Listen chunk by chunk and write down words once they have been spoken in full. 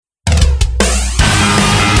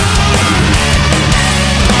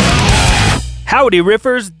Howdy,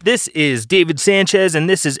 Riffers. This is David Sanchez, and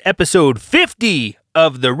this is episode 50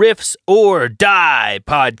 of the Riffs or Die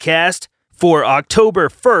podcast for October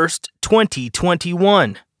 1st,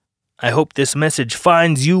 2021. I hope this message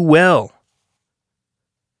finds you well.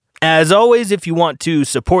 As always, if you want to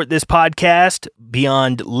support this podcast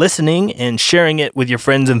beyond listening and sharing it with your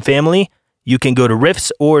friends and family, you can go to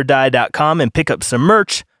riffsordie.com and pick up some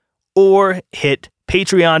merch, or hit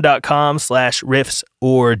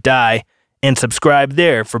patreon.com/riffsordie and subscribe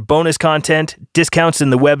there for bonus content, discounts in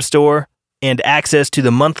the web store, and access to the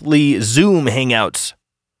monthly Zoom hangouts.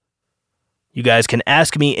 You guys can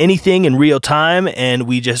ask me anything in real time, and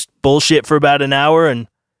we just bullshit for about an hour, and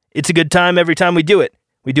it's a good time every time we do it.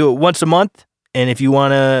 We do it once a month, and if you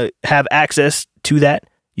want to have access to that,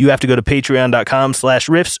 you have to go to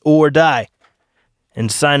patreon.com/riffsordie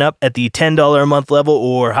and sign up at the $10 a month level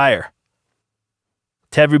or higher.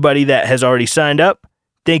 To everybody that has already signed up,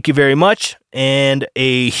 thank you very much, and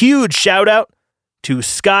a huge shout out to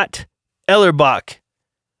Scott Ellerbach.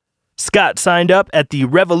 Scott signed up at the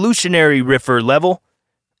Revolutionary Riffer level,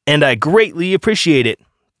 and I greatly appreciate it.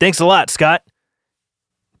 Thanks a lot, Scott.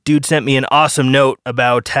 Dude sent me an awesome note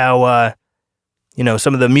about how,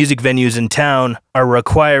 some of the music venues in town are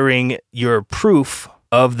requiring your proof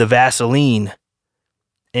of the Vaseline.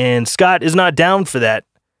 And Scott is not down for that.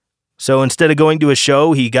 So instead of going to a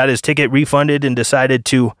show, he got his ticket refunded and decided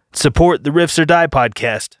to support the Riffs or Die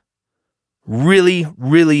podcast. Really,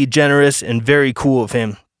 really generous and very cool of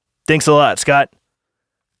him. Thanks a lot, Scott.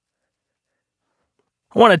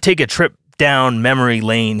 I want to take a trip down memory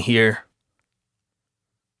lane here.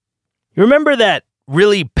 You remember that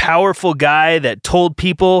really powerful guy that told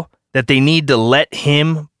people that they need to let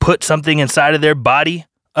him put something inside of their body,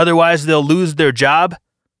 otherwise they'll lose their job?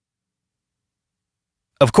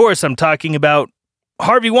 Of course, I'm talking about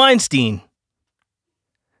Harvey Weinstein.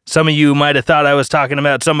 Some of you might have thought I was talking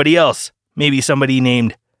about somebody else. Maybe somebody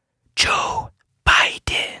named Joe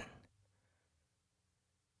Biden.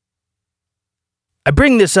 I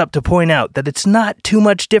bring this up to point out that it's not too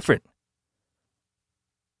much different.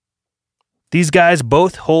 These guys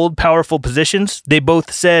both hold powerful positions. They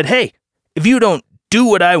both said, hey, if you don't do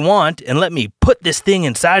what I want and let me put this thing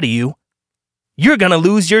inside of you, you're going to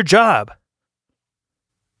lose your job.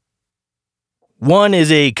 One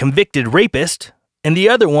is a convicted rapist, and the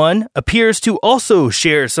other one appears to also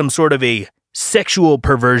share some sort of a sexual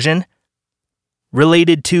perversion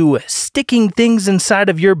related to sticking things inside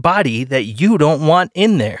of your body that you don't want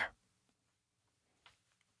in there.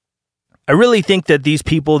 I really think that these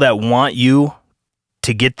people that want you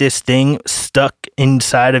to get this thing stuck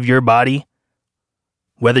inside of your body,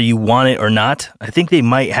 whether you want it or not, I think they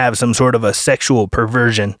might have some sort of a sexual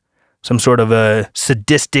perversion, some sort of a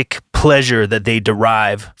sadistic pleasure that they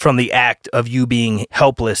derive from the act of you being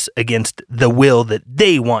helpless against the will that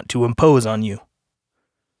they want to impose on you.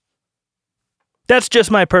 That's just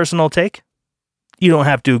my personal take. You don't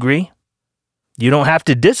have to agree. You don't have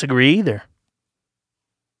to disagree either.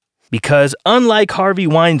 Because unlike Harvey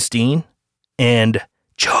Weinstein and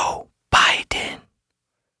Joe Biden,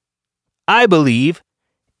 I believe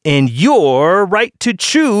in your right to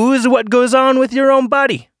choose what goes on with your own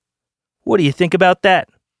body. What do you think about that?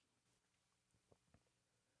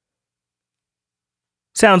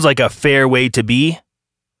 Sounds like a fair way to be.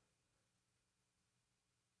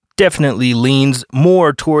 Definitely leans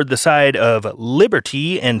more toward the side of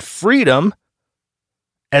liberty and freedom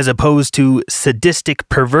as opposed to sadistic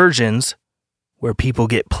perversions where people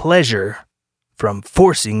get pleasure from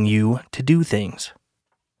forcing you to do things.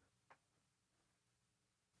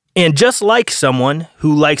 And just like someone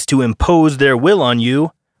who likes to impose their will on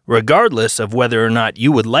you, regardless of whether or not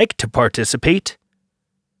you would like to participate,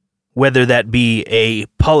 whether that be a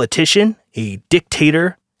politician, a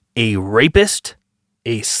dictator, a rapist,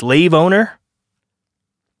 a slave owner,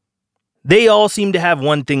 they all seem to have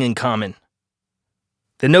one thing in common.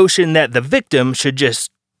 The notion that the victim should just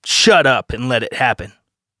shut up and let it happen.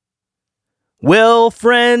 Well,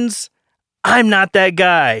 friends, I'm not that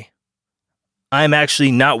guy. I'm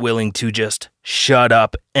actually not willing to just shut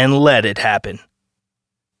up and let it happen.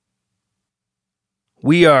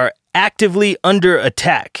 We are actively under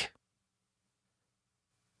attack.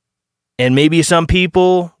 And maybe some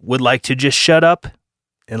people would like to just shut up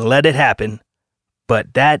and let it happen,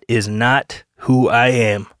 but that is not who I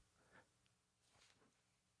am.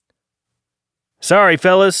 Sorry,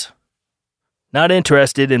 fellas. Not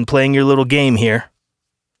interested in playing your little game here.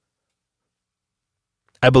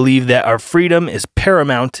 I believe that our freedom is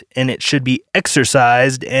paramount and it should be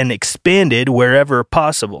exercised and expanded wherever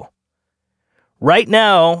possible. Right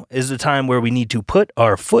now is the time where we need to put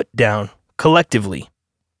our foot down collectively.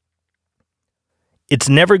 It's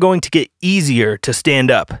never going to get easier to stand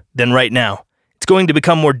up than right now. It's going to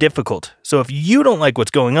become more difficult. So if you don't like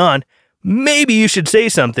what's going on, maybe you should say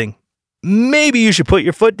something. Maybe you should put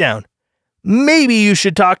your foot down. Maybe you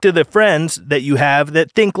should talk to the friends that you have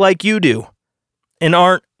that think like you do and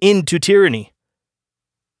aren't into tyranny.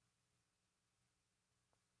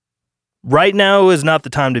 Right now is not the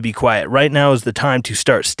time to be quiet. Right now is the time to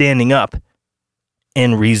start standing up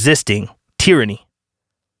and resisting tyranny.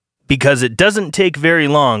 Because it doesn't take very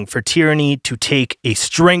long for tyranny to take a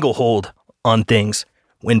stranglehold on things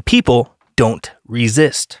when people don't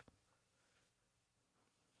resist.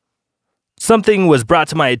 Something was brought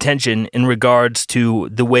to my attention in regards to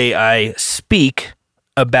the way I speak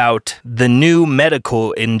about the new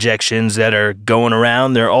medical injections that are going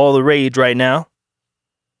around. They're all the rage right now.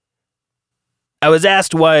 I was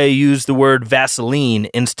asked why I used the word Vaseline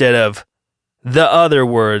instead of the other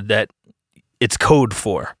word that it's code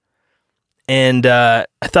for. And I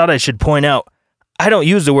thought I should point out, I don't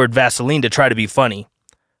use the word Vaseline to try to be funny.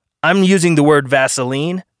 I'm using the word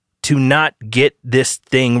Vaseline to not get this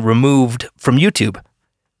thing removed from YouTube.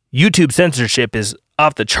 YouTube censorship is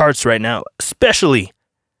off the charts right now, especially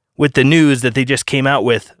with the news that they just came out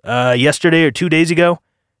with yesterday or 2 days ago,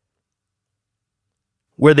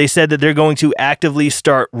 where they said that they're going to actively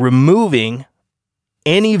start removing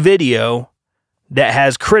any video that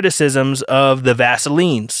has criticisms of the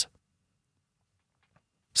Vaselines.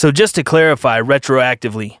 So just to clarify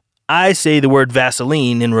retroactively, I say the word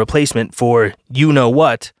Vaseline in replacement for you know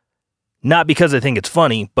what, not because I think it's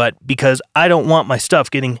funny, but because I don't want my stuff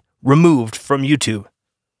getting removed from YouTube.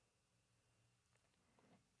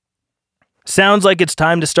 Sounds like it's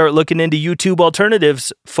time to start looking into YouTube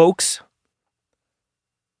alternatives, folks.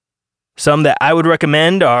 Some that I would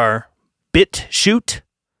recommend are BitChute,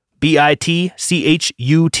 BitChute,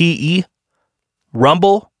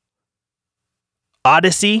 Rumble,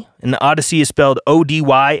 Odyssey, and Odyssey is spelled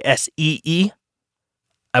Odyssee.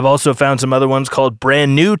 I've also found some other ones called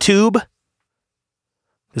Brand New Tube.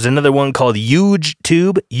 There's another one called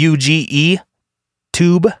UgeTube, UGE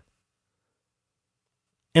Tube.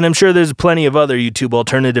 And I'm sure there's plenty of other YouTube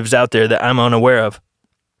alternatives out there that I'm unaware of.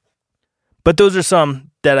 But those are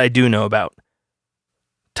some that I do know about.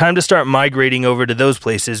 Time to start migrating over to those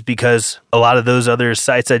places because a lot of those other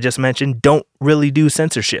sites I just mentioned don't really do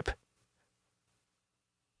censorship.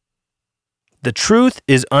 The truth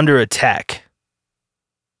is under attack.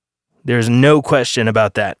 There's no question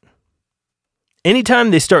about that.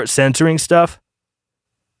 Anytime they start censoring stuff,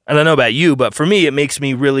 I don't know about you, but for me, it makes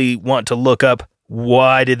me really want to look up,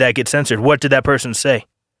 why did that get censored? What did that person say?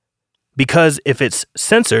 Because if it's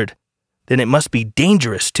censored, then it must be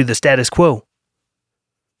dangerous to the status quo.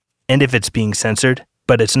 And if it's being censored,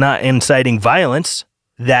 but it's not inciting violence,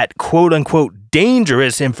 that quote-unquote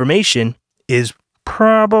dangerous information is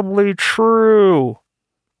probably true.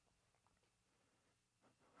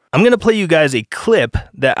 I'm going to play you guys a clip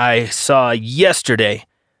that I saw yesterday.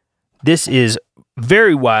 This is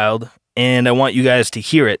very wild, and I want you guys to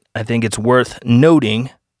hear it. I think it's worth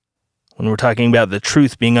noting when we're talking about the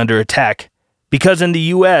truth being under attack. Because in the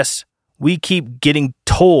U.S., we keep getting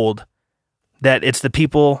told that it's the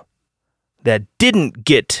people that didn't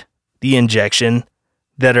get the injection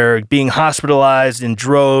that are being hospitalized in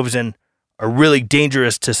droves and are really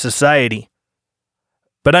dangerous to society.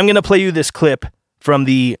 But I'm going to play you this clip from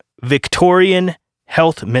the Victorian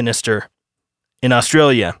Health Minister in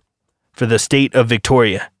Australia for the state of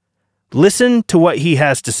Victoria. Listen to what he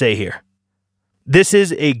has to say here. This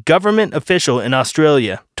is a government official in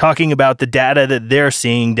Australia talking about the data that they're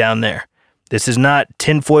seeing down there. This is not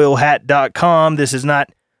tinfoilhat.com. This is not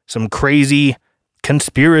some crazy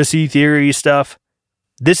conspiracy theory stuff.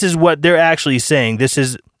 This is what they're actually saying. This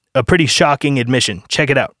is a pretty shocking admission. Check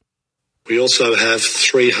it out. We also have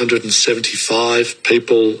 375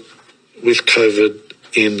 people with COVID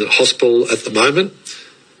in hospital at the moment.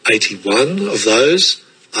 81 of those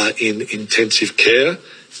are in intensive care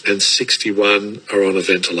and 61 are on a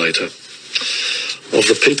ventilator. Of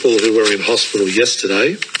the people who were in hospital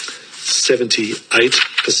yesterday,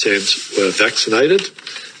 78% were vaccinated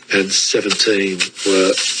and 17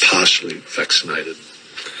 were partially vaccinated.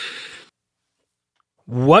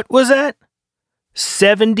 What was that?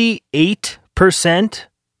 78%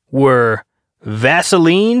 were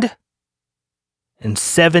Vaselined and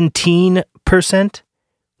 17%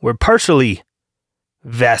 were partially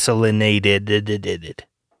Vaselinated.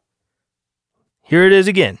 Here it is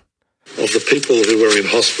again. Of the people who were in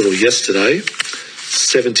hospital yesterday,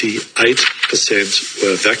 78%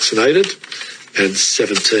 were vaccinated and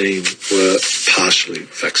 17 were partially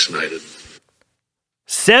vaccinated.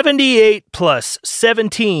 78 plus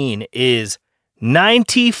 17 is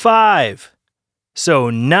 95.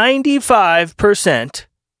 So 95%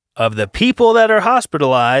 of the people that are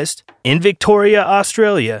hospitalized in Victoria,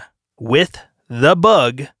 Australia with the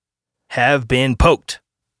bug have been poked,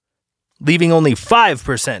 leaving only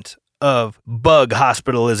 5% of bug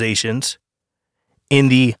hospitalizations in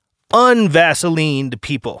the unvaselined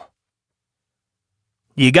people.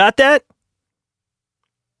 You got that?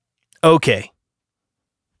 Okay.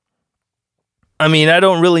 I mean, I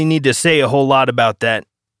don't really need to say a whole lot about that.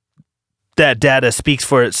 That data speaks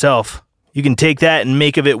for itself. You can take that and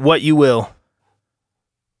make of it what you will.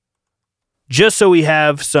 Just so we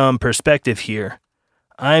have some perspective here,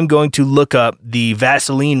 I'm going to look up the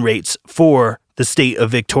Vaseline rates for the state of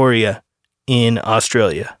Victoria in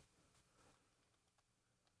Australia.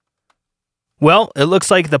 Well, it looks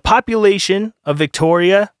like the population of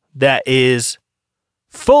Victoria that is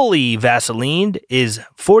fully Vaselined is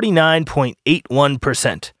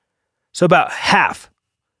 49.81%. So about half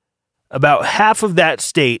of that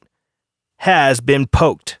state has been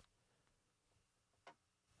poked.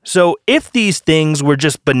 So if these things were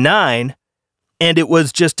just benign and it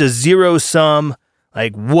was just a zero-sum,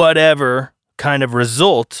 like whatever kind of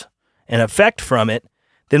result and effect from it,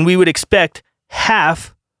 then we would expect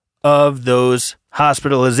half of those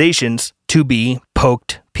hospitalizations to be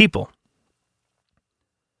poked people.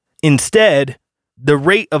 Instead, the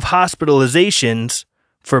rate of hospitalizations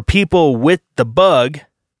for people with the bug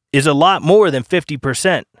is a lot more than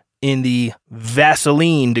 50% in the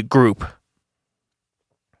Vaselined group.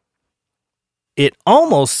 It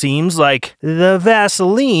almost seems like the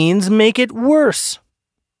Vaselines make it worse.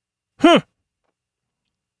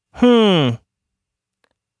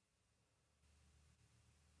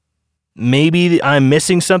 Maybe I'm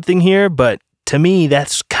missing something here, but to me,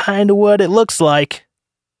 that's kind of what it looks like.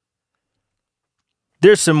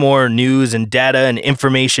 There's some more news and data and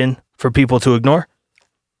information for people to ignore.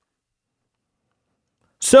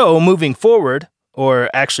 So, moving forward, or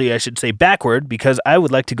actually I should say backward, because I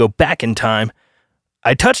would like to go back in time,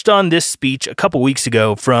 I touched on this speech a couple weeks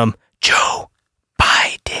ago from Joe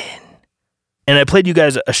Biden. And I played you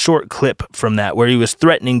guys a short clip from that where he was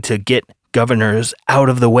threatening to get governors out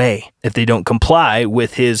of the way if they don't comply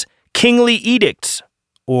with his kingly edicts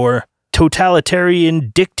or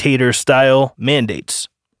totalitarian dictator-style mandates.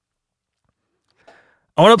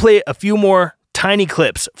 I want to play a few more tiny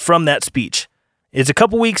clips from that speech. It's a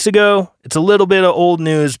couple weeks ago. It's a little bit of old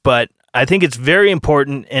news, but I think it's very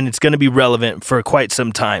important and it's going to be relevant for quite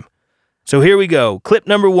some time. So here we go. Clip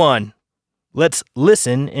number 1. Let's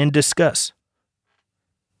listen and discuss.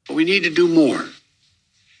 We need to do more.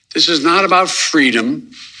 This is not about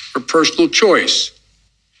freedom or personal choice.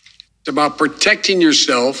 It's about protecting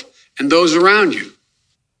yourself and those around you.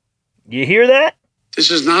 You hear that?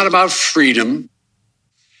 This is not about freedom.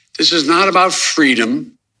 This is not about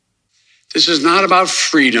freedom. This is not about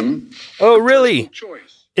freedom. Oh, really?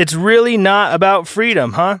 Choice. It's really not about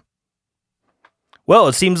freedom, huh? Well,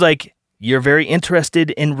 it seems like you're very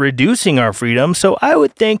interested in reducing our freedom, so I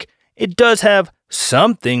would think it does have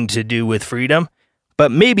something to do with freedom,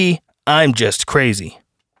 but maybe I'm just crazy.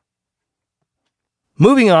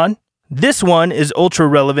 Moving on, this one is ultra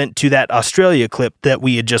relevant to that Australia clip that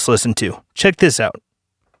we had just listened to. Check this out.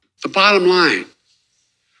 The bottom line,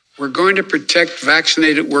 we're going to protect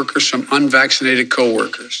vaccinated workers from unvaccinated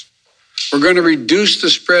coworkers. We're going to reduce the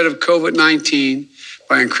spread of COVID-19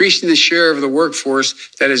 by increasing the share of the workforce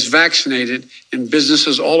that is vaccinated in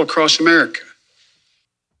businesses all across America.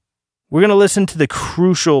 We're going to listen to the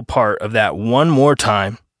crucial part of that one more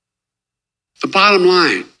time. The bottom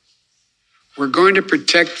line, we're going to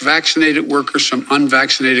protect vaccinated workers from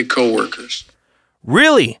unvaccinated coworkers.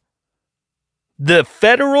 Really? The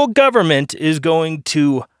federal government is going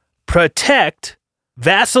to protect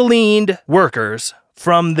Vaselined workers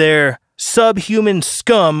from their subhuman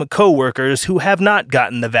scum coworkers who have not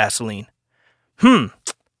gotten the Vaseline.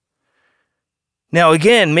 Now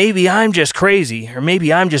again, maybe I'm just crazy, or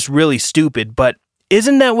maybe I'm just really stupid, but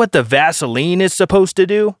isn't that what the Vaseline is supposed to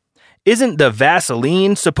do? Isn't the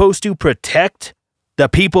Vaseline supposed to protect the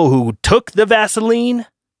people who took the Vaseline?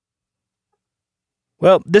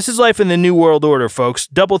 Well, this is life in the New World Order, folks.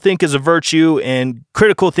 Doublethink is a virtue and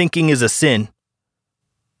critical thinking is a sin.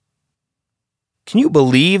 Can you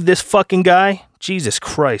believe this fucking guy? Jesus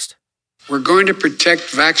Christ. We're going to protect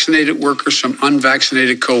vaccinated workers from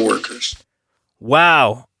unvaccinated coworkers.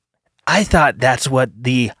 Wow. I thought that's what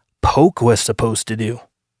the poke was supposed to do.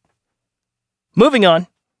 Moving on.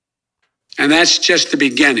 And that's just the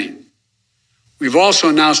beginning. We've also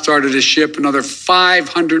now started to ship another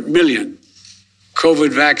 500 million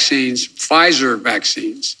COVID vaccines, Pfizer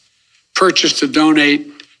vaccines, purchased to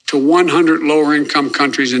donate to 100 lower-income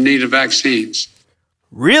countries in need of vaccines.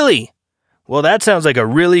 Really? Well, that sounds like a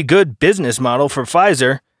really good business model for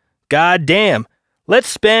Pfizer. God damn. Let's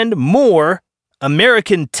spend more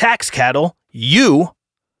American tax cattle,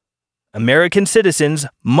 American citizens,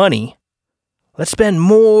 money. Let's spend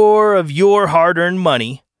more of your hard-earned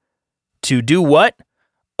money to do what?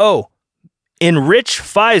 Oh, enrich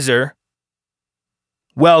Pfizer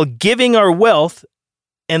while giving our wealth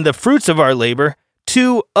and the fruits of our labor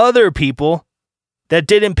to other people that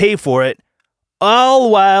didn't pay for it, all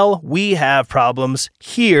while we have problems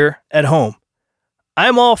here at home.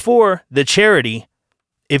 I'm all for the charity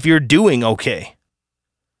if you're doing okay.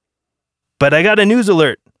 But I got a news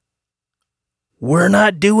alert. We're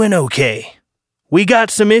not doing okay. We got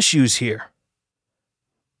some issues here.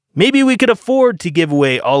 Maybe we could afford to give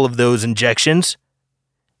away all of those injections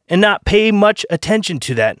and not pay much attention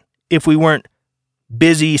to that if we weren't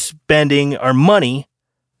busy spending our money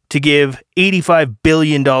to give $85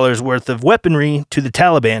 billion worth of weaponry to the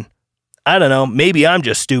Taliban. I don't know. Maybe I'm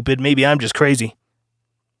just stupid. Maybe I'm just crazy.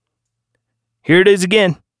 Here it is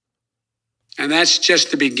again. And that's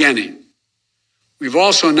just the beginning. We've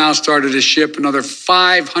also now started to ship another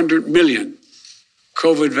 500 million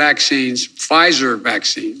COVID vaccines, Pfizer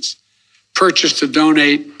vaccines, purchased to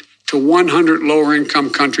donate to 100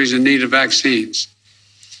 lower-income countries in need of vaccines.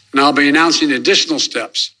 And I'll be announcing additional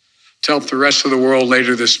steps to help the rest of the world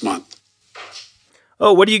later this month.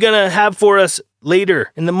 Oh, what are you going to have for us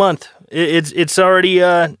later in the month? It's already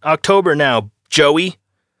October now, Joey.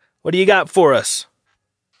 What do you got for us?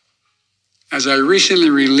 As I recently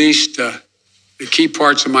released the key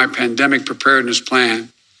parts of my pandemic preparedness plan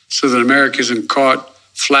so that America isn't caught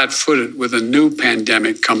flat-footed with a new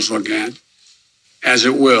pandemic comes again, as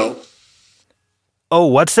it will. Oh,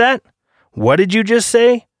 what's that? What did you just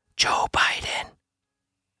say? Joe Biden.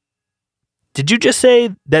 Did you just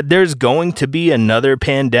say that there's going to be another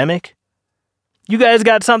pandemic? You guys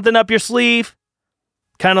got something up your sleeve?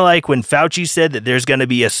 Kind of like when Fauci said that there's going to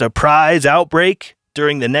be a surprise outbreak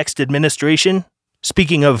during the next administration.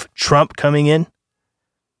 Speaking of Trump coming in.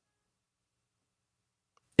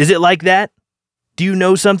 Is it like that? Do you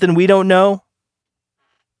know something we don't know?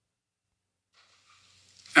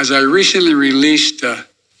 As I recently released the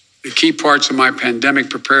key parts of my pandemic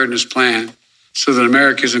preparedness plan so that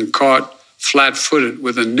America isn't caught flat-footed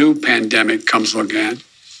with a new pandemic comes again,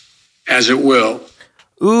 as it will.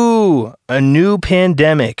 Ooh, a new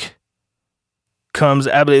pandemic comes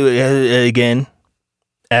again,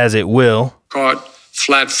 as it will. Caught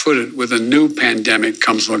flat-footed with a new pandemic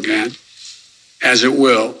comes again, as it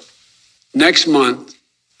will. Next month,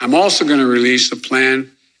 I'm also going to release a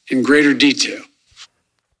plan in greater detail.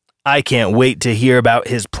 I can't wait to hear about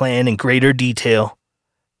his plan in greater detail.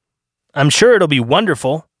 I'm sure it'll be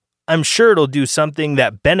wonderful. I'm sure it'll do something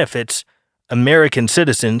that benefits American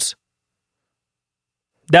citizens.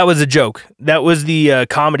 That was a joke. That was the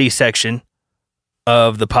comedy section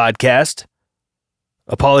of the podcast.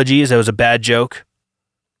 Apologies, that was a bad joke.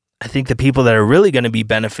 I think the people that are really going to be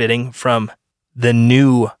benefiting from the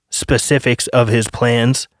new specifics of his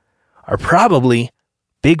plans are probably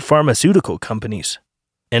big pharmaceutical companies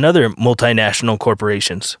and other multinational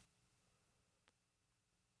corporations.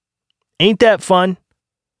 Ain't that fun?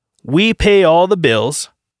 We pay all the bills,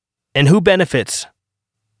 and who benefits?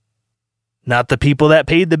 Not the people that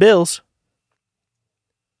paid the bills.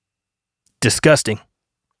 Disgusting.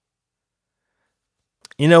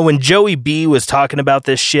 You know, when Joey B was talking about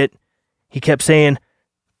this shit, he kept saying,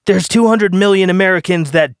 there's 200 million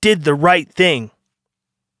Americans that did the right thing.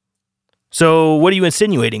 So what are you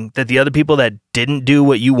insinuating? That the other people that didn't do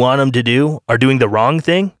what you want them to do are doing the wrong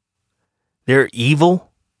thing? They're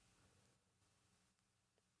evil?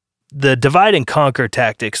 The divide and conquer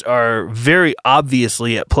tactics are very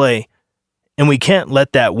obviously at play, and we can't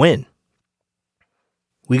let that win.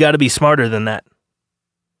 We got to be smarter than that.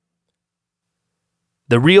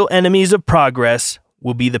 The real enemies of progress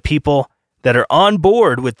will be the people that are on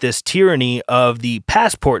board with this tyranny of the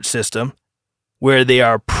passport system, where they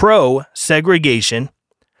are pro-segregation.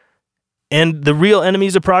 And the real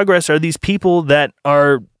enemies of progress are these people that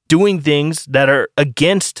are doing things that are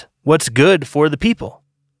against what's good for the people.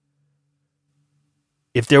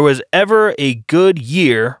 If there was ever a good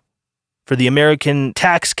year for the American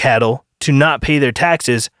tax cattle to not pay their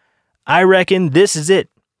taxes, I reckon this is it.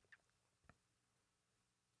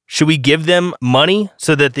 Should we give them money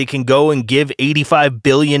so that they can go and give $85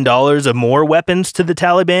 billion of more weapons to the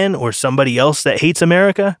Taliban or somebody else that hates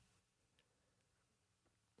America?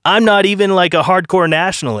 I'm not even like a hardcore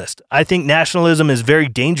nationalist. I think nationalism is very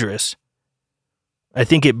dangerous. I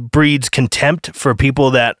think it breeds contempt for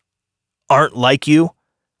people that aren't like you,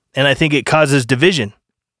 and I think it causes division.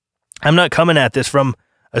 I'm not coming at this from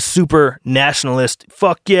a super nationalist,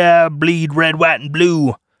 fuck yeah, bleed red, white, and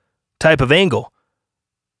blue type of angle.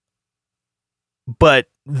 But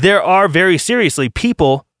there are very seriously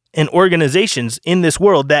people and organizations in this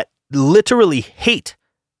world that literally hate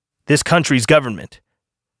this country's government.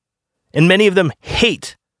 And many of them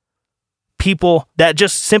hate people that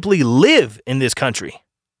just simply live in this country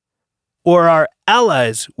or are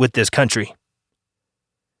allies with this country.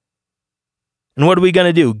 And what are we going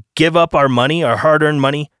to do? Give up our money, our hard-earned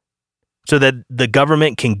money, so that the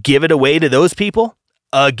government can give it away to those people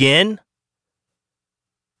again?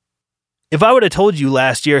 If I would have told you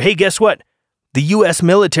last year, hey, guess what? The U.S.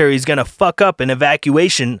 military is going to fuck up an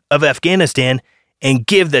evacuation of Afghanistan and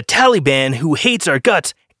give the Taliban, who hates our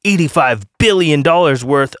guts, $85 billion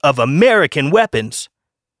worth of American weapons,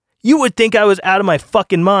 you would think I was out of my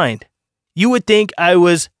fucking mind. You would think I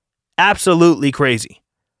was absolutely crazy.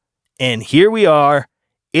 And here we are.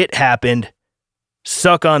 It happened.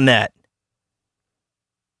 Suck on that.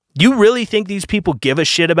 You really think these people give a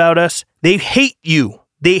shit about us? They hate you.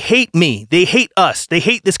 They hate me. They hate us. They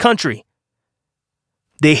hate this country.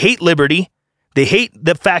 They hate liberty. They hate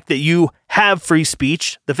the fact that you have free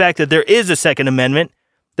speech, the fact that there is a Second Amendment,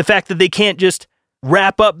 the fact that they can't just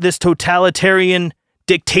wrap up this totalitarian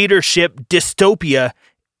dictatorship dystopia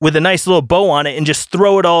with a nice little bow on it and just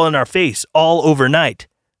throw it all in our face all overnight.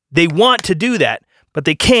 They want to do that, but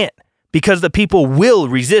they can't because the people will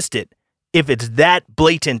resist it if it's that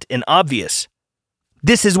blatant and obvious.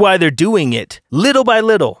 This is why they're doing it little by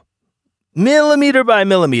little, millimeter by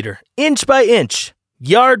millimeter, inch by inch,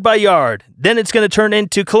 yard by yard. Then it's going to turn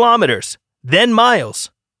into kilometers, then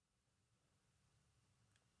miles.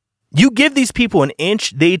 You give these people an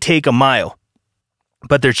inch, they take a mile.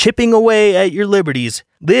 But they're chipping away at your liberties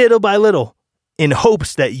little by little in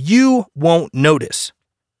hopes that you won't notice.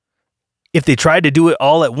 If they tried to do it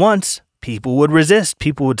all at once, people would resist.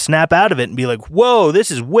 People would snap out of it and be like, whoa, this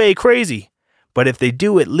is way crazy. But if they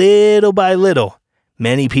do it little by little,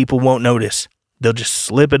 many people won't notice. They'll just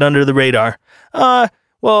slip it under the radar.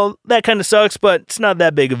 Well, that kind of sucks, but it's not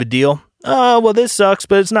that big of a deal. Well, this sucks,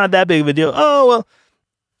 but it's not that big of a deal. Oh, well,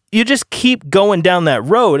 you just keep going down that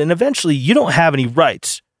road, and eventually you don't have any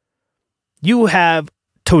rights. You have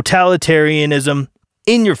totalitarianism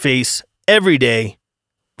in your face every day,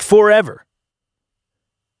 forever.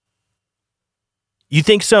 You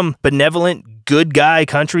think some benevolent, good guy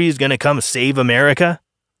country is going to come save America?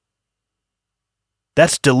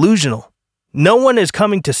 That's delusional. No one is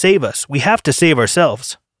coming to save us. We have to save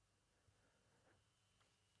ourselves.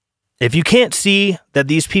 If you can't see that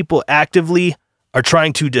these people actively are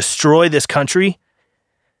trying to destroy this country,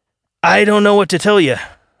 I don't know what to tell you.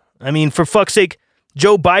 I mean, for fuck's sake,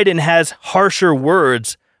 Joe Biden has harsher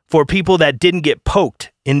words for people that didn't get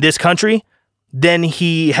poked in this country than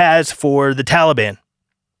he has for the Taliban.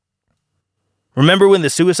 Remember when the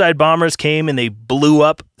suicide bombers came and they blew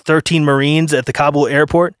up 13 Marines at the Kabul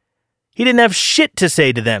airport? He didn't have shit to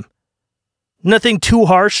say to them. Nothing too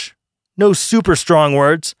harsh, no super strong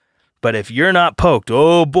words. But if you're not poked,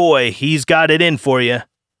 oh boy, he's got it in for you.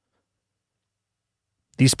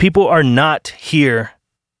 These people are not here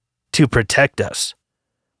to protect us.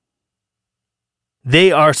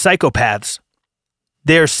 They are psychopaths.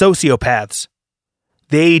 They are sociopaths.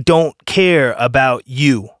 They don't care about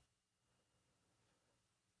you.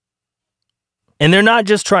 And they're not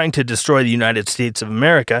just trying to destroy the United States of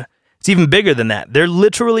America. It's even bigger than that. They're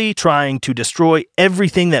literally trying to destroy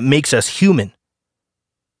everything that makes us human.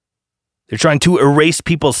 They're trying to erase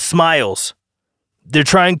people's smiles. They're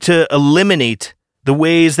trying to eliminate the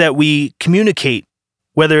ways that we communicate,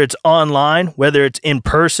 whether it's online, whether it's in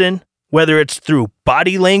person, whether it's through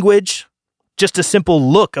body language. Just a simple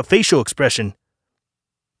look, a facial expression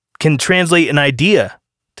can translate an idea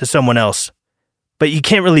to someone else. But you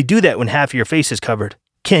can't really do that when half of your face is covered,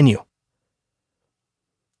 can you?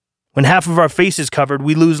 When half of our face is covered,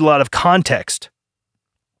 we lose a lot of context.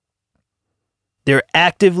 They're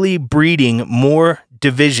actively breeding more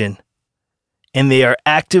division, and they are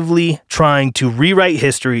actively trying to rewrite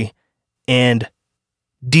history and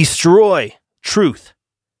destroy truth.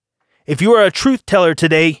 If you are a truth teller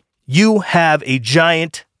today, you have a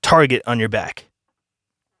giant target on your back.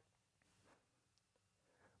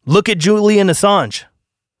 Look at Julian Assange.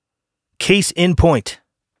 Case in point.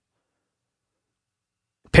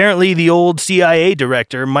 Apparently, the old CIA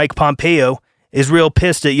director, Mike Pompeo, is real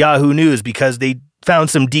pissed at Yahoo News because they found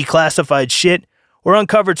some declassified shit or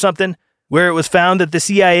uncovered something where it was found that the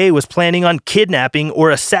CIA was planning on kidnapping or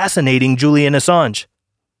assassinating Julian Assange.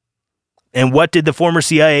 And what did the former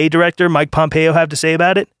CIA director, Mike Pompeo, have to say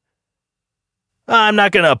about it? I'm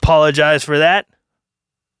not going to apologize for that.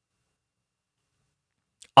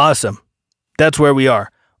 Awesome. That's where we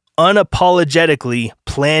are. Unapologetically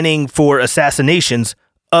planning for assassinations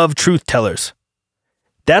of truth tellers.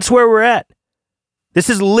 That's where we're at. This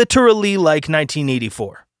is literally like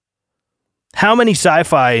 1984. How many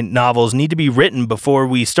sci-fi novels need to be written before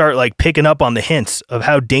we start picking up on the hints of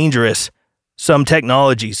how dangerous some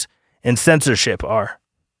technologies and censorship are?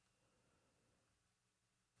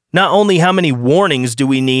 Not only how many warnings do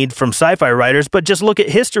we need from sci-fi writers, but just look at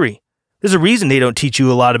history. There's a reason they don't teach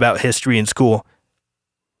you a lot about history in school.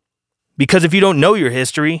 Because if you don't know your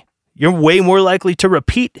history, you're way more likely to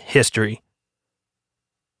repeat history.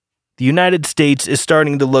 The United States is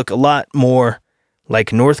starting to look a lot more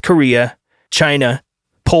like North Korea, China,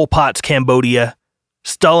 Pol Pot's Cambodia,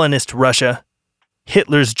 Stalinist Russia,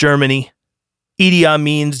 Hitler's Germany, Idi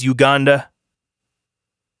Amin's Uganda,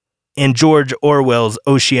 and George Orwell's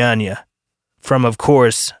Oceania from, of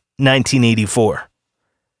course, 1984.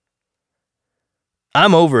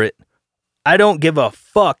 I'm over it. I don't give a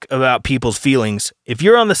fuck about people's feelings. If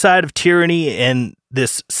you're on the side of tyranny and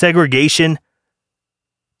this segregation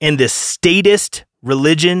and this statist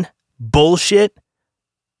religion bullshit,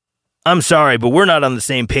 I'm sorry, but we're not on the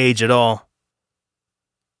same page at all.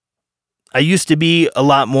 I used to be a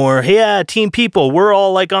lot more, yeah, team people. We're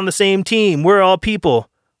all on the same team. We're all people.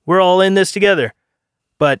 We're all in this together.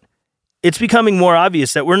 But it's becoming more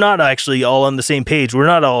obvious that we're not actually all on the same page. We're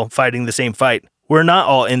not all fighting the same fight. We're not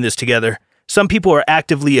all in this together. Some people are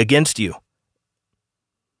actively against you.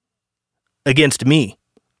 Against me.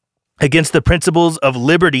 Against the principles of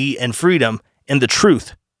liberty and freedom and the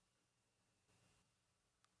truth.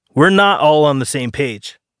 We're not all on the same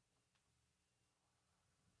page.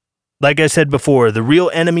 Like I said before, the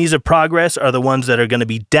real enemies of progress are the ones that are going to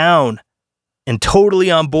be down and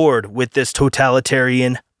totally on board with this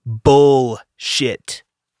totalitarian bullshit.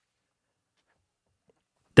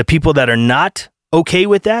 The people that are not okay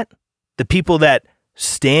with that, the people that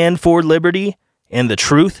stand for liberty and the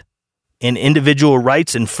truth and individual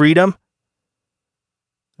rights and freedom,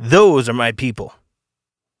 those are my people.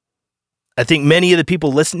 I think many of the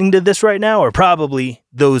people listening to this right now are probably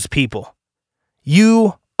those people.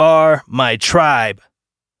 You are my tribe.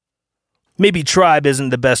 Maybe tribe isn't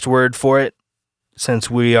the best word for it, since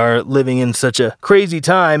we are living in such a crazy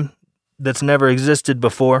time that's never existed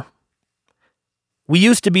before. We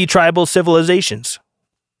used to be tribal civilizations.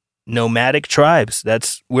 Nomadic tribes.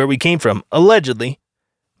 That's where we came from, allegedly.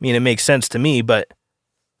 I mean, it makes sense to me, but,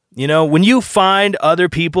 when you find other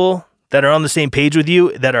people that are on the same page with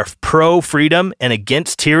you, that are pro-freedom and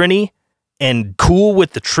against tyranny and cool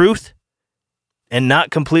with the truth and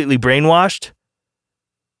not completely brainwashed,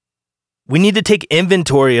 we need to take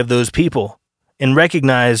inventory of those people and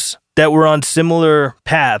recognize that we're on similar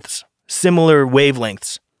paths, similar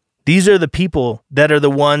wavelengths. These are the people that are the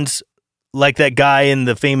ones, like that guy in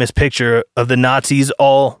the famous picture of the Nazis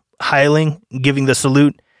all hiling, giving the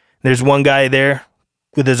salute. There's one guy there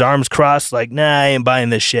with his arms crossed, nah, I ain't buying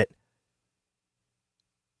this shit.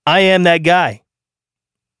 I am that guy.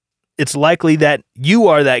 It's likely that you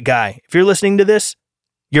are that guy. If you're listening to this,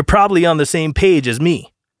 you're probably on the same page as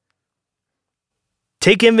me.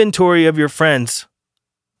 Take inventory of your friends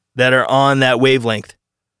that are on that wavelength.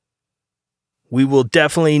 We will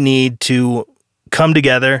definitely need to come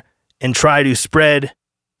together and try to spread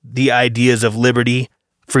the ideas of liberty,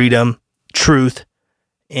 freedom, truth,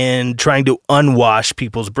 and trying to unwash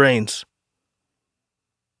people's brains.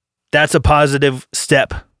 That's a positive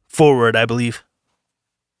step forward, I believe.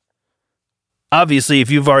 Obviously, if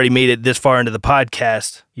you've already made it this far into the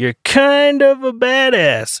podcast, you're kind of a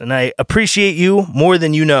badass, and I appreciate you more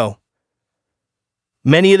than you know.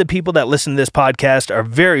 Many of the people that listen to this podcast are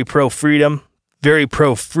very pro-freedom, very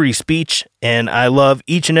pro-free speech, and I love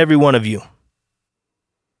each and every one of you.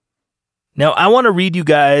 Now, I want to read you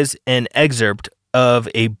guys an excerpt of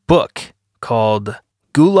a book called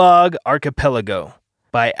Gulag Archipelago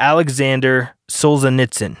by Alexander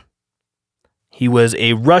Solzhenitsyn. He was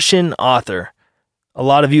a Russian author. A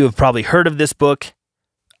lot of you have probably heard of this book.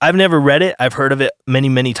 I've never read it. I've heard of it many,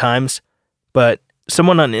 many times. But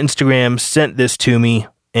someone on Instagram sent this to me,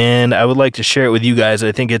 and I would like to share it with you guys.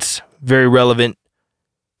 I think it's very relevant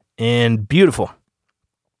and beautiful.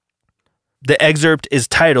 The excerpt is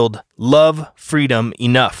titled, Love, Freedom,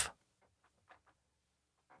 Enough.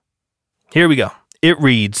 Here we go. It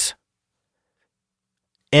reads,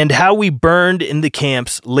 and how we burned in the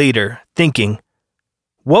camps later, thinking,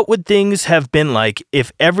 what would things have been like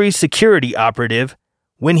if every security operative,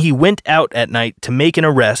 when he went out at night to make an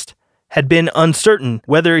arrest, had been uncertain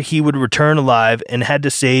whether he would return alive and had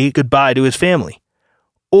to say goodbye to his family?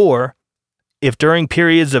 Or if during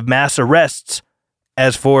periods of mass arrests,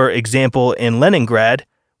 as for example in Leningrad,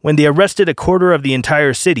 when they arrested a quarter of the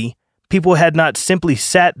entire city, people had not simply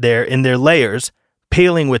sat there in their layers,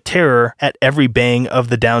 paling with terror at every bang of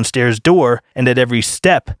the downstairs door and at every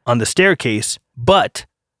step on the staircase, but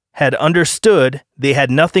had understood they had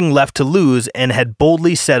nothing left to lose and had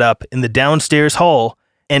boldly set up in the downstairs hall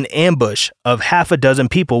an ambush of half a dozen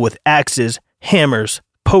people with axes, hammers,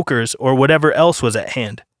 pokers, or whatever else was at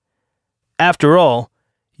hand. After all,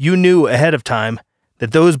 you knew ahead of time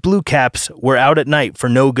that those blue caps were out at night for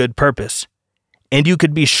no good purpose, and you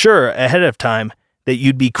could be sure ahead of time that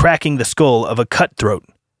you'd be cracking the skull of a cutthroat.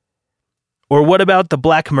 Or what about the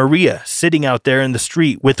Black Maria sitting out there in the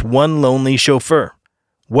street with one lonely chauffeur?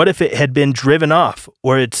 What if it had been driven off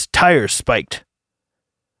or its tires spiked?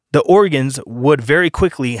 The organs would very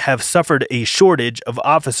quickly have suffered a shortage of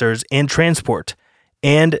officers and transport,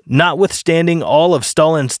 and notwithstanding all of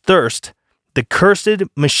Stalin's thirst, the cursed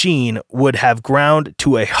machine would have ground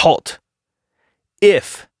to a halt.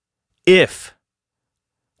 If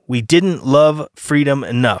we didn't love freedom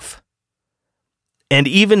enough. And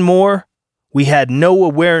even more, we had no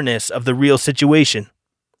awareness of the real situation.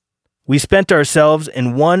 We spent ourselves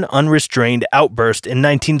in one unrestrained outburst in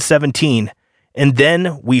 1917, and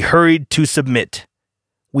then we hurried to submit.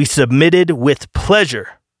 We submitted with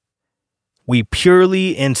pleasure. We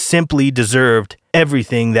purely and simply deserved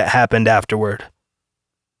everything that happened afterward.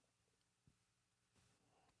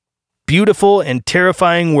 Beautiful and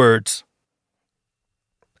terrifying words.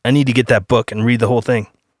 I need to get that book and read the whole thing.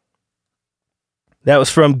 That was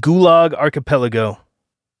from Gulag Archipelago.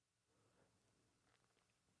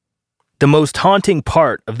 The most haunting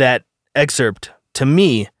part of that excerpt, to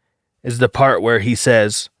me, is the part where he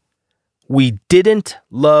says, "We didn't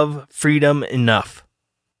love freedom enough."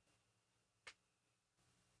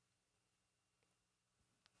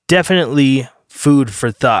 Definitely food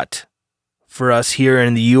for thought for us here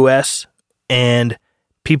in the U.S. and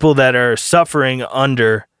people that are suffering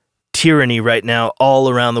under tyranny right now all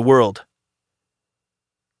around the world.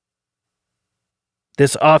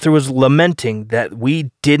 This author was lamenting that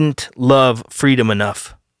we didn't love freedom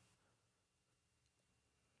enough.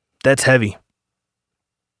 That's heavy.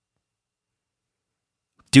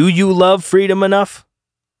 Do you love freedom enough?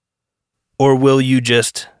 Or will you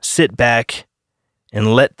just sit back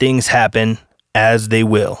and let things happen as they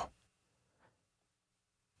will?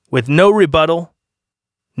 With no rebuttal,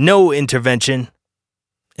 no intervention.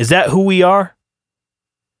 Is that who we are?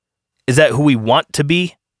 Is that who we want to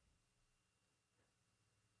be?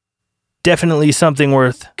 Definitely something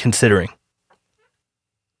worth considering.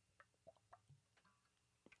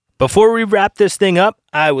 Before we wrap this thing up,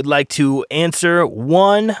 I would like to answer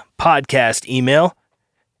one podcast email.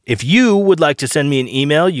 If you would like to send me an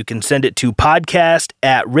email, you can send it to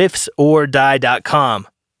podcast@riffsordie.com.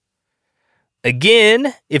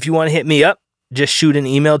 Again, if you want to hit me up, just shoot an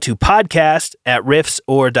email to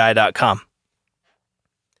podcast@riffsordie.com.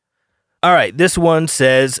 All right, this one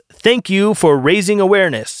says, "Thank you for raising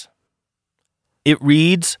awareness." It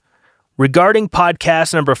reads, "Regarding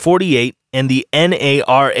podcast number 48 and the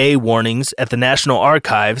NARA warnings at the National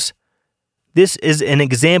Archives, this is an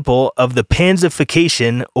example of the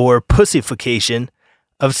pansification or pussification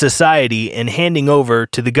of society and handing over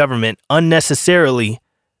to the government unnecessarily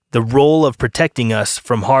the role of protecting us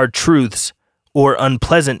from hard truths or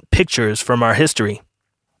unpleasant pictures from our history.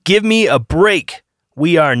 Give me a break.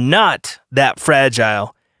 We are not that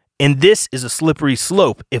fragile, and this is a slippery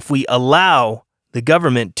slope if we allow the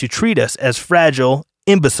government to treat us as fragile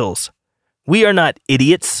imbeciles. We are not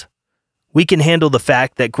idiots. We can handle the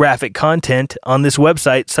fact that graphic content on this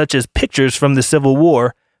website, such as pictures from the Civil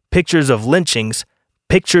War, pictures of lynchings,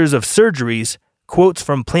 pictures of surgeries, quotes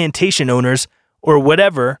from plantation owners, or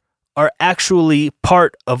whatever, are actually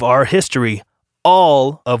part of our history,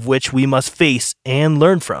 all of which we must face and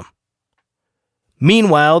learn from.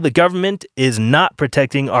 Meanwhile, the government is not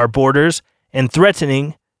protecting our borders and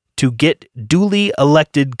threatening to get duly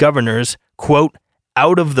elected governors, quote,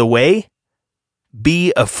 out of the way.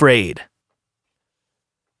 Be afraid."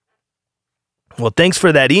 Well, thanks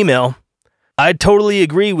for that email. I totally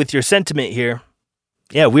agree with your sentiment here.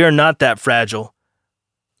 Yeah, we are not that fragile.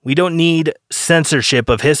 We don't need censorship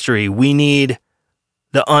of history. We need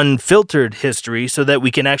the unfiltered history so that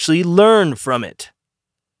we can actually learn from it.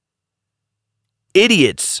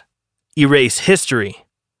 Idiots erase history.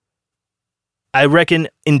 I reckon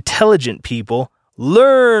intelligent people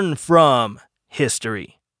learn from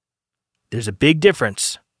history. There's a big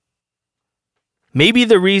difference. Maybe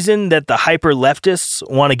the reason that the hyper-leftists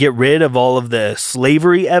want to get rid of all of the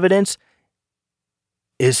slavery evidence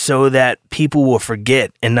is so that people will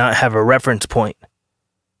forget and not have a reference point.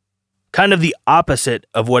 Kind of the opposite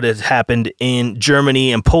of what has happened in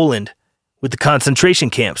Germany and Poland with the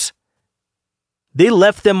concentration camps. They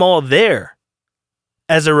left them all there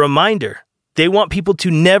as a reminder. They want people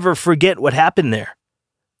to never forget what happened there.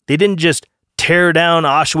 They didn't just tear down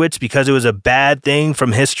Auschwitz because it was a bad thing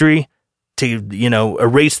from history to,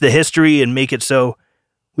 erase the history and make it so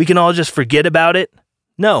we can all just forget about it.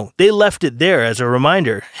 No, they left it there as a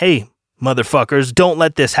reminder. Hey, motherfuckers, don't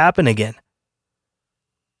let this happen again.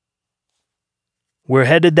 We're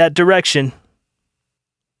headed that direction.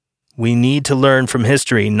 We need to learn from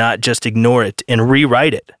history, not just ignore it and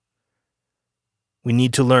rewrite it. We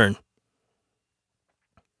need to learn.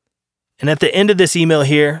 And at the end of this email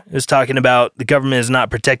here, it was talking about the government is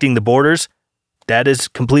not protecting the borders. That is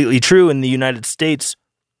completely true in the United States.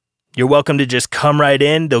 You're welcome to just come right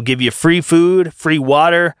in. They'll give you free food, free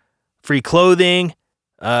water, free clothing,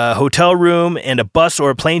 a hotel room, and a bus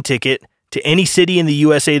or a plane ticket to any city in the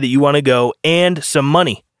USA that you want to go, and some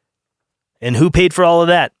money. And who paid for all of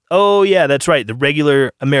that? Oh, yeah, that's right. The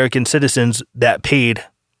regular American citizens that paid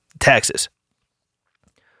taxes.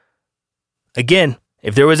 Again,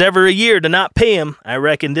 if there was ever a year to not pay them, I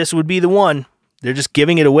reckon this would be the one. They're just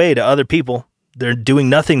giving it away to other people. They're doing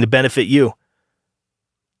nothing to benefit you.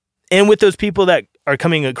 And with those people that are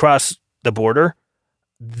coming across the border,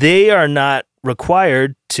 they are not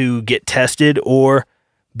required to get tested or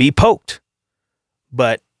be poked.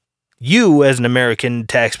 But you, as an American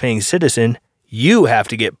tax-paying citizen, you have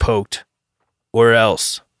to get poked or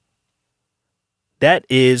else. That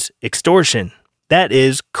is extortion. That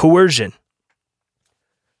is coercion.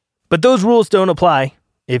 But those rules don't apply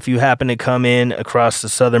if you happen to come in across the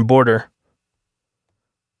southern border.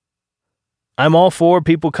 I'm all for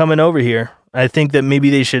people coming over here. I think that maybe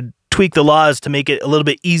they should tweak the laws to make it a little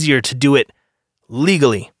bit easier to do it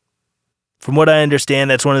legally. From what I understand,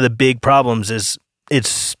 that's one of the big problems is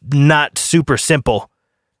it's not super simple.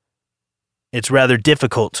 It's rather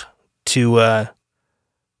difficult to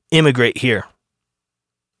immigrate here.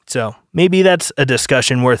 So maybe that's a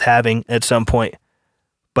discussion worth having at some point.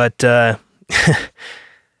 But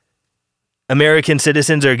American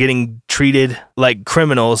citizens are getting treated like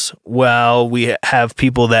criminals while we have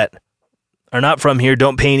people that are not from here,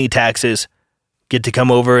 don't pay any taxes, get to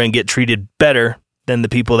come over and get treated better than the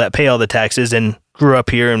people that pay all the taxes and grew up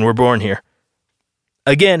here and were born here.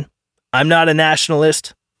 Again, I'm not a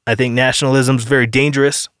nationalist. I think nationalism is very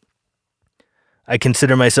dangerous. I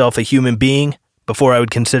consider myself a human being before I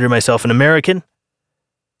would consider myself an American.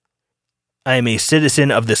 I am a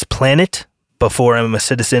citizen of this planet before I'm a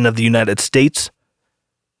citizen of the United States.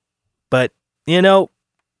 But,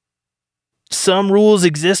 some rules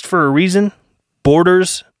exist for a reason.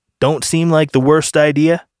 Borders don't seem like the worst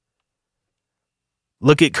idea.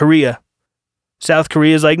 Look at Korea. South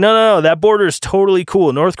Korea is like, no, that border is totally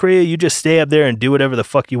cool. North Korea, you just stay up there and do whatever the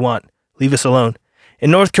fuck you want. Leave us alone.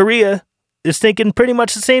 And North Korea is thinking pretty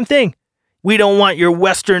much the same thing. We don't want your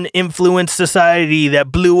Western influenced society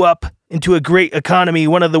that blew up into a great economy,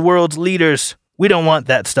 one of the world's leaders. We don't want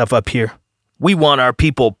that stuff up here. We want our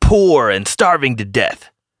people poor and starving to death.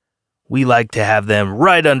 We like to have them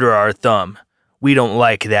right under our thumb. We don't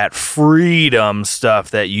like that freedom stuff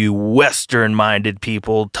that you Western-minded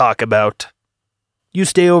people talk about. You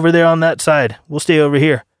stay over there on that side. We'll stay over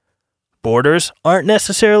here. Borders aren't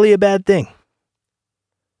necessarily a bad thing.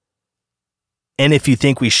 And if you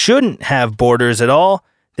think we shouldn't have borders at all,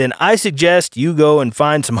 then I suggest you go and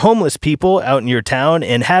find some homeless people out in your town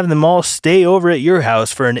and have them all stay over at your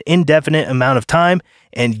house for an indefinite amount of time,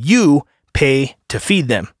 and you pay to feed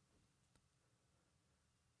them.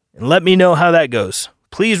 And let me know how that goes.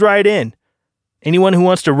 Please write in. Anyone who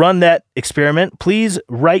wants to run that experiment, please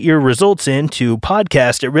write your results in to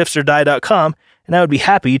podcast@riffsordie.com, and I would be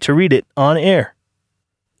happy to read it on air.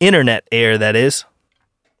 Internet air, that is.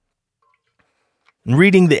 And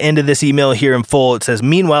reading the end of this email here in full, it says,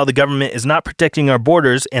 meanwhile, the government is not protecting our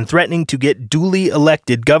borders and threatening to get duly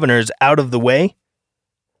elected governors out of the way.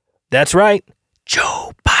 That's right.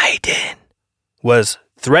 Joe Biden was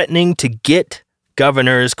threatening to get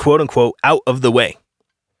governors, quote unquote, out of the way.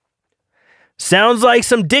 Sounds like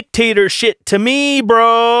some dictator shit to me,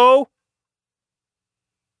 bro.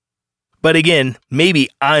 But again, maybe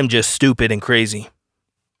I'm just stupid and crazy.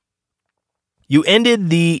 You ended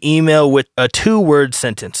the email with a 2-word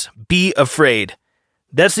sentence. Be afraid.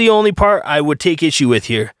 That's the only part I would take issue with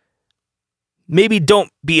here. Maybe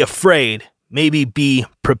don't be afraid. Maybe be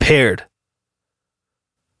prepared.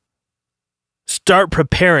 Start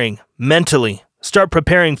preparing mentally. Start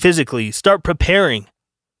preparing physically. Start preparing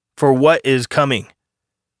for what is coming.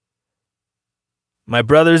 My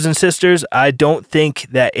brothers and sisters, I don't think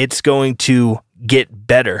that it's going to get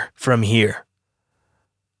better from here.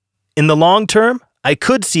 In the long term, I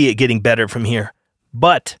could see it getting better from here.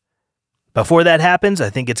 But before that happens, I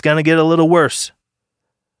think it's going to get a little worse.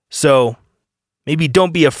 So maybe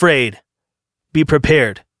don't be afraid. Be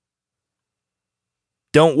prepared.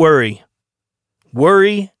 Don't worry.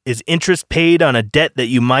 Worry is interest paid on a debt that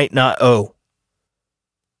you might not owe.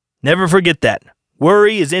 Never forget that.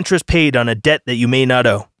 Worry is interest paid on a debt that you may not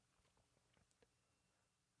owe.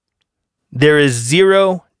 There is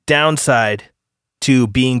zero downside to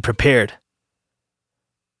being prepared.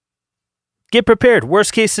 Get prepared.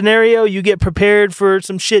 Worst case scenario, you get prepared for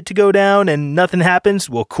some shit to go down and nothing happens.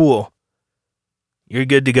 Well, cool. You're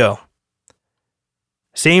good to go.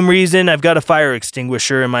 Same reason I've got a fire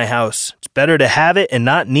extinguisher in my house. It's better to have it and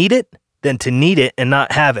not need it than to need it and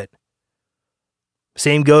not have it.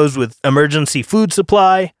 Same goes with emergency food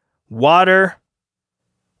supply, water.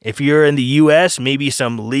 If you're in the U.S., maybe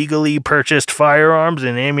some legally purchased firearms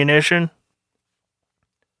and ammunition.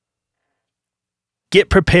 Get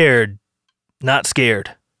prepared, not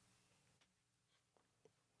scared.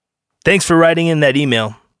 Thanks for writing in that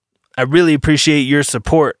email. I really appreciate your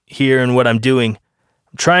support here in what I'm doing.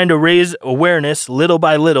 I'm trying to raise awareness little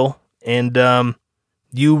by little, and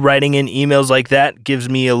you writing in emails like that gives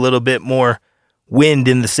me a little bit more wind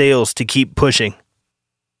in the sails to keep pushing.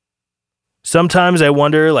 Sometimes I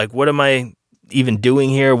wonder, what am I even doing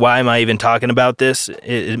here? Why am I even talking about this?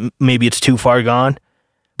 Maybe it's too far gone.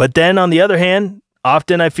 But then on the other hand,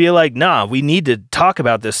 often I feel like, we need to talk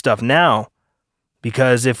about this stuff now,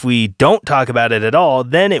 because if we don't talk about it at all,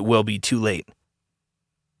 then it will be too late.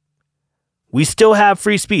 We still have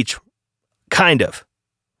free speech, kind of,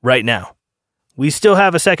 right now. We still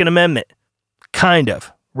have a Second Amendment, kind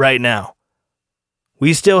of, right now.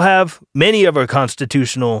 We still have many of our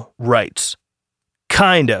constitutional rights,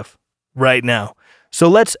 kind of, right now. So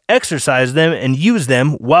let's exercise them and use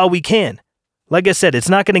them while we can. Like I said, it's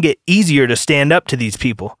not going to get easier to stand up to these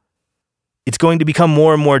people. It's going to become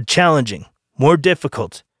more and more challenging, more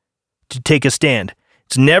difficult to take a stand.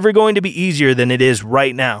 It's never going to be easier than it is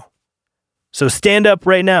right now. So stand up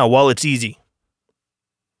right now while it's easy.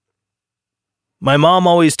 My mom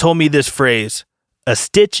always told me this phrase, a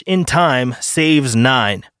stitch in time saves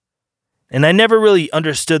 9. And I never really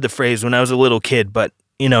understood the phrase when I was a little kid, but,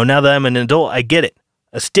 now that I'm an adult, I get it.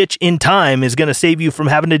 A stitch in time is going to save you from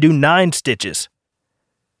having to do 9 stitches.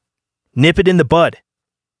 Nip it in the bud.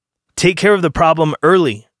 Take care of the problem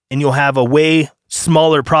early, and you'll have a way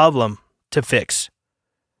smaller problem to fix.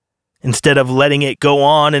 Instead of letting it go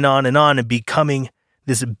on and on and on and becoming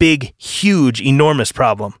this big, huge, enormous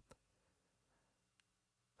problem.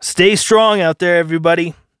 Stay strong out there,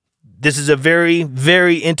 everybody. This is a very,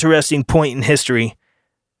 very interesting point in history.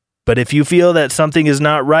 But if you feel that something is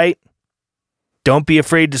not right, don't be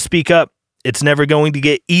afraid to speak up. It's never going to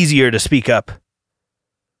get easier to speak up.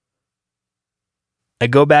 I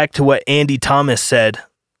go back to what Andy Thomas said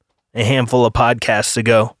a handful of podcasts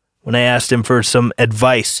ago when I asked him for some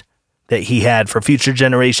advice that he had for future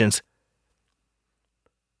generations.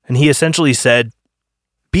 And he essentially said,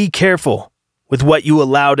 be careful with what you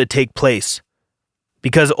allow to take place,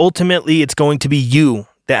 because ultimately it's going to be you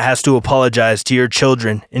that has to apologize to your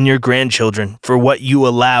children and your grandchildren for what you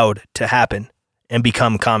allowed to happen and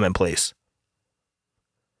become commonplace.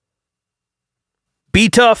 Be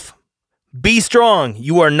tough. Be strong.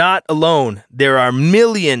 You are not alone. There are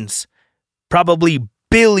millions, probably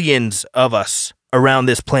billions of us around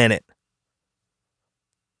this planet.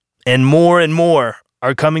 And more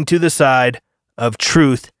are coming to the side of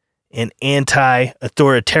truth and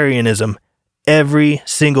anti-authoritarianism every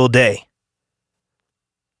single day.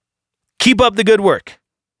 Keep up the good work.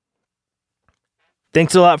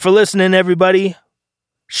 Thanks a lot for listening, everybody.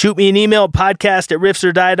 Shoot me an email,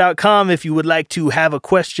 podcast@riffsordie.com, if you would like to have a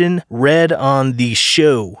question read on the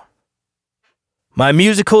show. My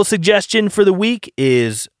musical suggestion for the week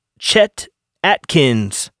is Chet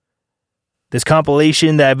Atkins. This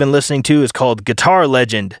compilation that I've been listening to is called Guitar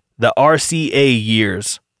Legend, the RCA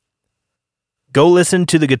Years. Go listen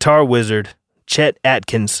to the guitar wizard, Chet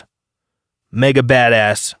Atkins. Mega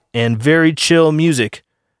badass and very chill music.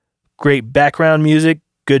 Great background music,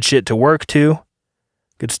 good shit to work to.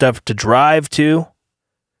 Good stuff to drive to.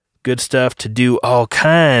 Good stuff to do all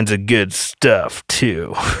kinds of good stuff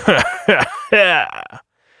to.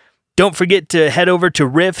 Don't forget to head over to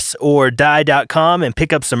riffsordie.com and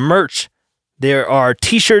pick up some merch. There are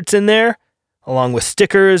t-shirts in there, along with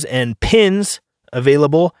stickers and pins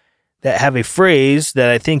available that have a phrase that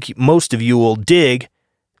I think most of you will dig.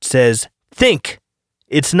 It says, think,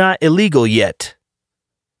 it's not illegal yet.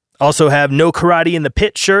 Also have No Karate in the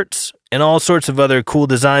Pit shirts and all sorts of other cool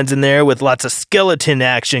designs in there with lots of skeleton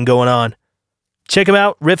action going on. Check them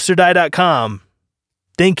out, riffsordie.com.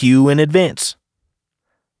 Thank you in advance.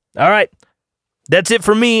 All right, that's it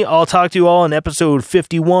for me. I'll talk to you all in episode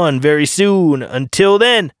 51 very soon. Until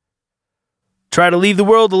then, try to leave the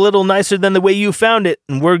world a little nicer than the way you found it,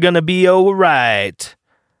 and we're going to be all right.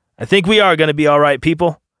 I think we are going to be all right,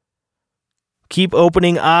 people. Keep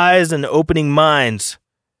opening eyes and opening minds.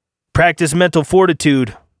 Practice mental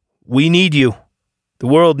fortitude. We need you. The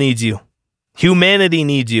world needs you. Humanity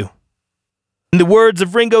needs you. In the words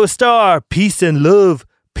of Ringo Starr, peace and love,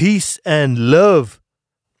 peace and love.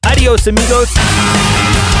 Adios, amigos.